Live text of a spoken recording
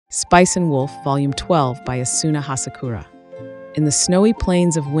Spice and Wolf, Volume 12 by Isuna Hasekura. In the snowy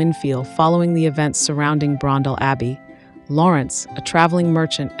plains of Winfield following the events surrounding Brondel Abbey, Lawrence, a traveling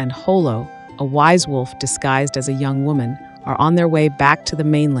merchant, and Holo, a wise wolf disguised as a young woman, are on their way back to the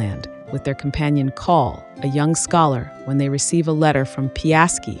mainland with their companion Call, a young scholar, when they receive a letter from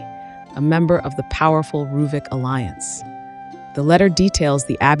Piaski, a member of the powerful Ruvik alliance. The letter details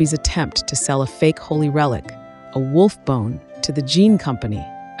the Abbey's attempt to sell a fake holy relic, a wolf bone, to the Jean Company,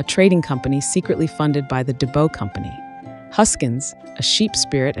 a trading company secretly funded by the Debo Company. Hugues, a sheep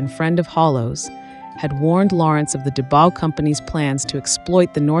spirit and friend of Holo's, had warned Lawrence of the Debo Company's plans to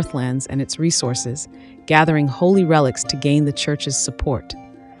exploit the northlands and its resources, gathering holy relics to gain the church's support.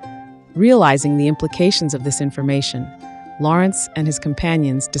 Realizing the implications of this information, Lawrence and his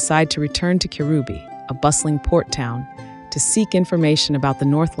companions decide to return to Kerube, a bustling port town, to seek information about the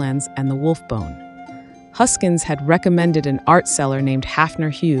northlands and the wolf bone. Hugues had recommended an art seller named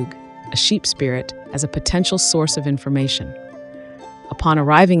Hafner Hugues, a sheep spirit, as a potential source of information. Upon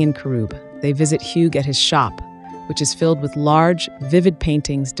arriving in Kerube, they visit Hugues at his shop, which is filled with large, vivid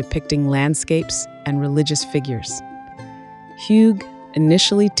paintings depicting landscapes and religious figures. Hugues,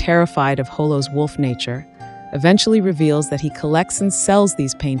 initially terrified of Holo's wolf nature, eventually reveals that he collects and sells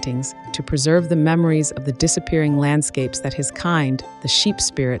these paintings to preserve the memories of the disappearing landscapes that his kind, the sheep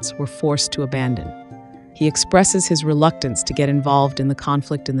spirits, were forced to abandon. He expresses his reluctance to get involved in the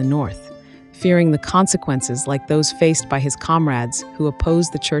conflict in the north, fearing the consequences like those faced by his comrades who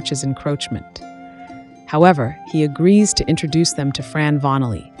opposed the church's encroachment. However, he agrees to introduce them to Fran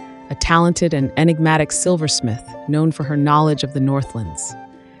Vonely, a talented and enigmatic silversmith known for her knowledge of the northlands.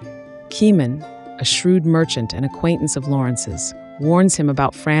 Keeman, a shrewd merchant and acquaintance of Lawrence's, warns him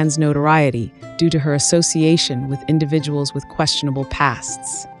about Fran's notoriety due to her association with individuals with questionable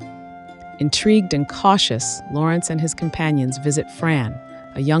pasts. Intrigued and cautious, Lawrence and his companions visit Fran,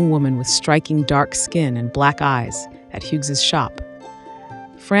 a young woman with striking dark skin and black eyes, at Hugues's shop.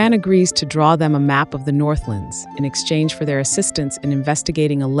 Fran agrees to draw them a map of the northlands in exchange for their assistance in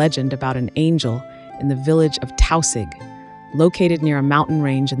investigating a legend about an angel in the village of Tausig, located near a mountain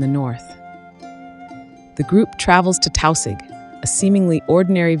range in the north. The group travels to Tausig, a seemingly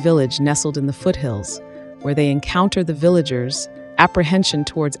ordinary village nestled in the foothills, where they encounter the villagers' apprehension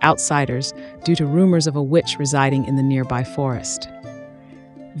towards outsiders due to rumors of a witch residing in the nearby forest.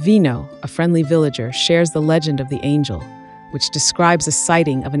 Vino, a friendly villager, shares the legend of the angel, which describes a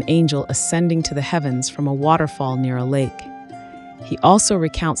sighting of an angel ascending to the heavens from a waterfall near a lake. He also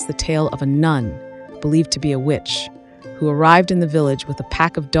recounts the tale of a nun, believed to be a witch, who arrived in the village with a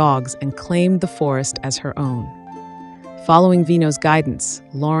pack of dogs and claimed the forest as her own. Following Vino's guidance,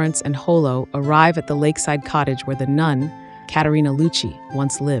 Lawrence and Holo arrive at the lakeside cottage where the nun, Caterina Lucci,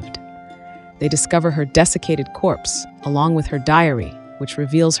 once lived. They discover her desiccated corpse, along with her diary, which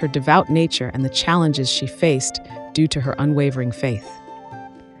reveals her devout nature and the challenges she faced due to her unwavering faith.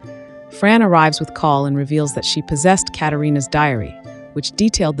 Fran arrives with Call and reveals that she possessed Caterina's diary, which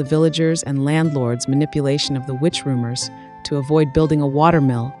detailed the villagers' and landlords' manipulation of the witch rumors to avoid building a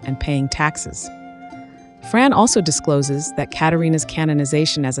watermill and paying taxes. Fran also discloses that Caterina's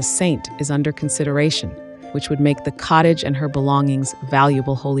canonization as a saint is under consideration, which would make the cottage and her belongings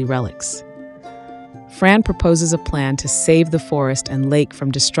valuable holy relics. Fran proposes a plan to save the forest and lake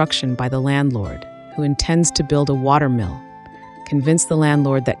from destruction by the landlord, who intends to build a watermill, convince the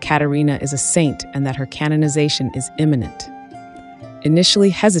landlord that Caterina is a saint and that her canonization is imminent. Initially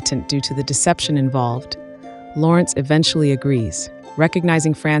hesitant due to the deception involved, Lawrence eventually agrees,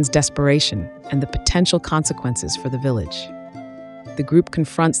 recognizing Fran's desperation and the potential consequences for the village. The group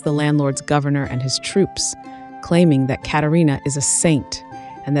confronts the landlord's governor and his troops, claiming that Caterina is a saint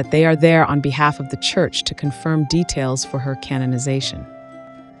and that they are there on behalf of the church to confirm details for her canonization.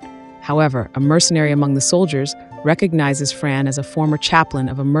 However, a mercenary among the soldiers recognizes Fran as a former chaplain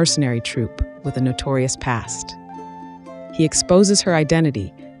of a mercenary troop with a notorious past. He exposes her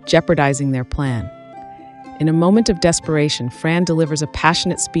identity, jeopardizing their plan. In a moment of desperation, Fran delivers a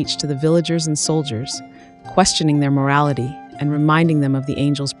passionate speech to the villagers and soldiers, questioning their morality and reminding them of the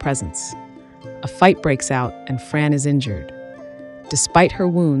angel's presence. A fight breaks out, and Fran is injured. Despite her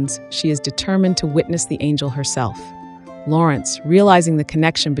wounds, she is determined to witness the angel herself. Lawrence, realizing the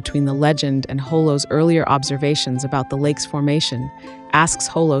connection between the legend and Holo's earlier observations about the lake's formation, asks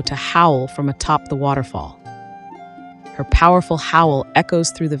Holo to howl from atop the waterfall. Her powerful howl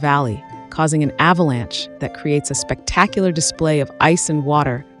echoes through the valley, causing an avalanche that creates a spectacular display of ice and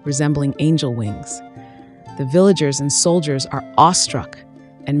water resembling angel wings. The villagers and soldiers are awestruck,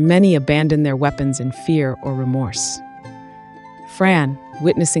 and many abandon their weapons in fear or remorse. Fran,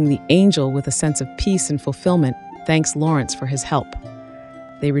 witnessing the angel with a sense of peace and fulfillment, thanks Lawrence for his help.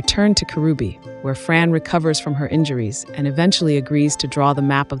 They return to Kerube, where Fran recovers from her injuries and eventually agrees to draw the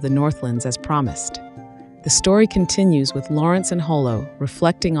map of the Northlands as promised. The story continues with Lawrence and Holo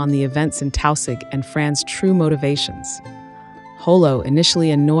reflecting on the events in Tausig and Fran's true motivations. Holo, initially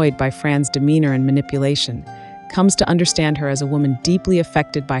annoyed by Fran's demeanor and manipulation, comes to understand her as a woman deeply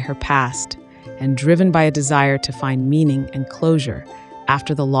affected by her past and driven by a desire to find meaning and closure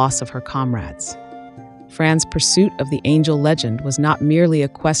after the loss of her comrades. Fran's pursuit of the angel legend was not merely a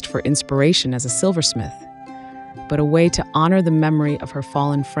quest for inspiration as a silversmith, but a way to honor the memory of her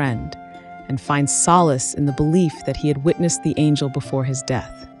fallen friend and find solace in the belief that he had witnessed the angel before his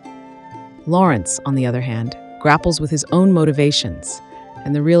death. Lawrence, on the other hand, grapples with his own motivations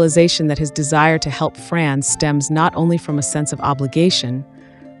and the realization that his desire to help Fran stems not only from a sense of obligation,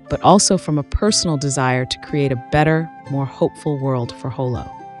 but also from a personal desire to create a better, more hopeful world for Holo.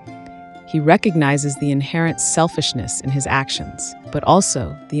 He recognizes the inherent selfishness in his actions, but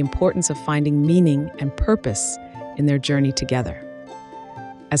also the importance of finding meaning and purpose in their journey together.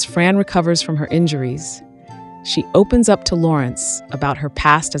 As Fran recovers from her injuries, she opens up to Lawrence about her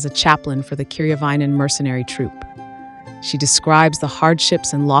past as a chaplain for the Kirjavainen mercenary troop. She describes the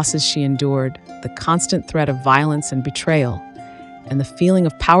hardships and losses she endured, the constant threat of violence and betrayal, and the feeling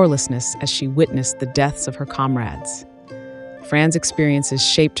of powerlessness as she witnessed the deaths of her comrades. Fran's experiences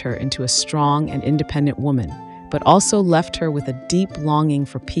shaped her into a strong and independent woman, but also left her with a deep longing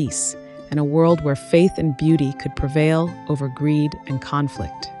for peace and a world where faith and beauty could prevail over greed and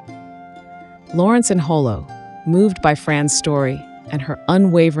conflict. Lawrence and Holo, moved by Fran's story and her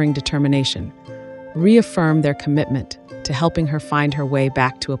unwavering determination, reaffirm their commitment to helping her find her way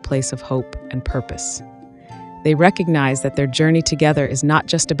back to a place of hope and purpose. They recognize that their journey together is not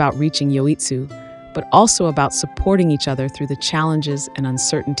just about reaching Yoitsu, but also about supporting each other through the challenges and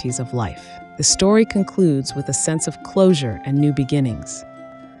uncertainties of life. The story concludes with a sense of closure and new beginnings.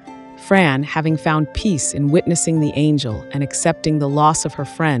 Fran, having found peace in witnessing the angel and accepting the loss of her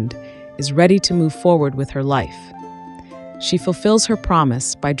friend, is ready to move forward with her life. She fulfills her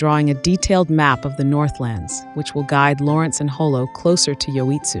promise by drawing a detailed map of the Northlands, which will guide Lawrence and Holo closer to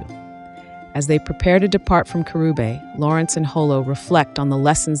Yoitsu. As they prepare to depart from Kerube, Lawrence and Holo reflect on the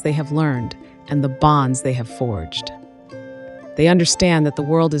lessons they have learned and the bonds they have forged. They understand that the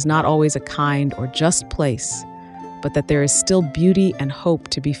world is not always a kind or just place, but that there is still beauty and hope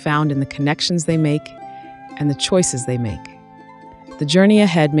to be found in the connections they make and the choices they make. The journey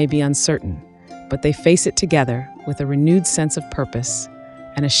ahead may be uncertain, but they face it together with a renewed sense of purpose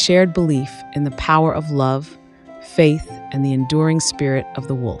and a shared belief in the power of love, faith, and the enduring spirit of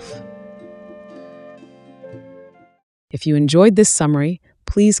the wolf. If you enjoyed this summary,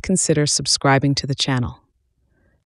 please consider subscribing to the channel.